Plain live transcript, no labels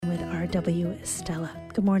RW is Stella.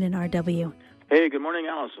 Good morning, RW. Hey, good morning,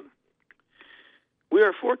 Allison. We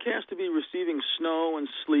are forecast to be receiving snow and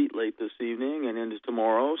sleet late this evening and into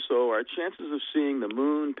tomorrow, so our chances of seeing the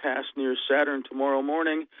moon pass near Saturn tomorrow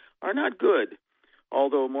morning are not good.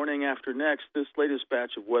 Although morning after next, this latest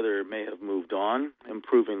batch of weather may have moved on,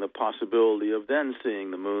 improving the possibility of then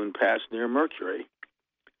seeing the moon pass near Mercury.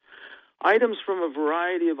 Items from a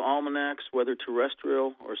variety of almanacs, whether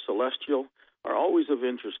terrestrial or celestial, are always of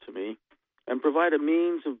interest to me and provide a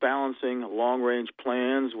means of balancing long-range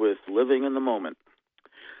plans with living in the moment.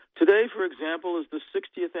 Today, for example, is the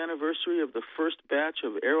 60th anniversary of the first batch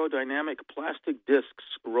of aerodynamic plastic discs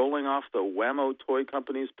rolling off the Wham-O Toy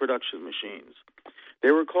Company's production machines.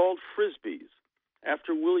 They were called Frisbees,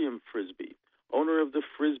 after William Frisbee, owner of the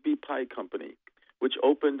Frisbee Pie Company, which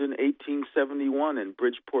opened in 1871 in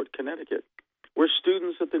Bridgeport, Connecticut, where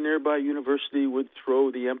students at the nearby university would throw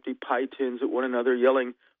the empty pie tins at one another,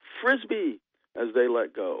 yelling, "Frisbee," as they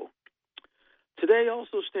let go. Today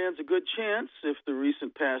also stands a good chance, if the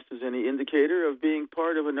recent past is any indicator, of being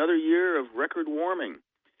part of another year of record warming,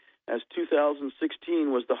 as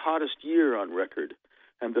 2016 was the hottest year on record,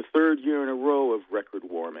 and the third year in a row of record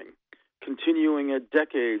warming, continuing a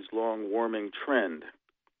decades-long warming trend.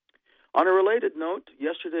 On a related note,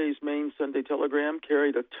 yesterday's Maine Sunday Telegram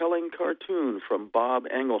carried a telling cartoon from Bob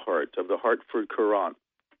Englehart of the Hartford Courant.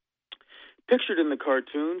 Pictured in the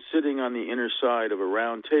cartoon, sitting on the inner side of a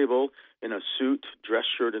round table in a suit, dress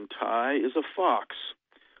shirt, and tie, is a fox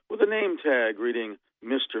with a name tag reading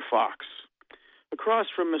Mr. Fox. Across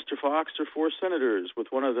from Mr. Fox are four senators,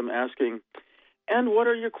 with one of them asking, "And what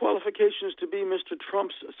are your qualifications to be Mr.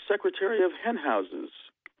 Trump's Secretary of Hen Houses?"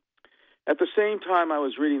 At the same time I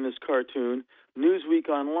was reading this cartoon, Newsweek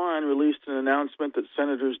Online released an announcement that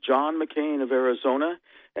Senators John McCain of Arizona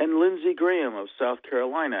and Lindsey Graham of South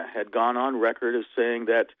Carolina had gone on record as saying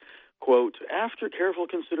that, quote, "After careful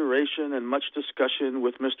consideration and much discussion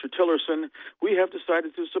with Mr. Tillerson, we have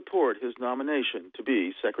decided to support his nomination to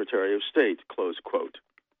be Secretary of State," close quote.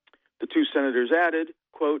 The two senators added,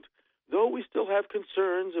 quote, "Though we still have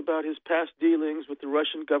concerns about his past dealings with the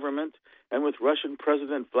Russian government and with Russian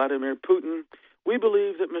President Vladimir Putin, we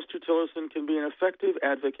believe that Mr. Tillerson can be an effective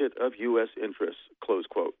advocate of U.S. interests," close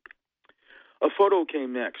quote. A photo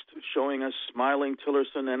came next, showing a smiling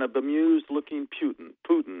Tillerson and a bemused-looking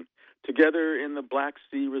Putin together in the Black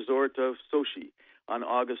Sea resort of Sochi on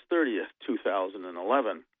August 30th,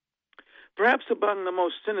 2011. Perhaps among the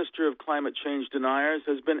most sinister of climate change deniers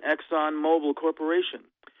has been ExxonMobil Corporation,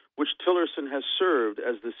 which Tillerson has served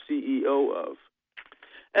as the CEO of.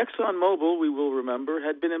 ExxonMobil, we will remember,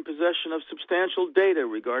 had been in possession of substantial data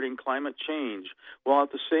regarding climate change, while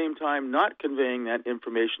at the same time not conveying that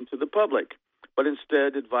information to the public, but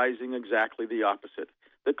instead advising exactly the opposite,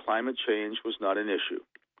 that climate change was not an issue.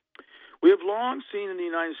 We have long seen in the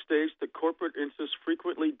United States that corporate interests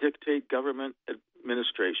frequently dictate government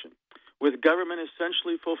administration, with government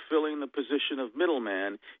essentially fulfilling the position of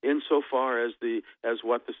middleman insofar as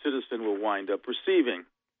what the citizen will wind up receiving.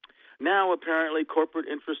 Now, apparently, corporate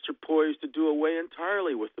interests are poised to do away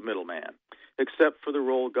entirely with the middleman, except for the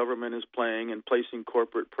role government is playing in placing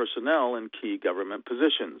corporate personnel in key government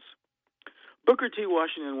positions. Booker T.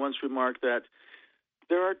 Washington once remarked that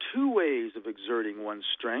there are two ways of exerting one's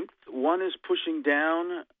strength. One is pushing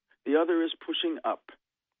down, the other is pushing up.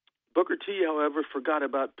 Booker T, however, forgot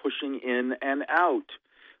about pushing in and out.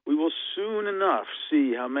 We will soon enough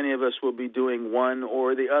see how many of us will be doing one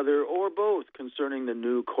or the other or both concerning the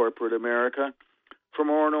new corporate America. From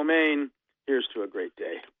Orono, Maine, here's to a great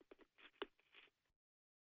day.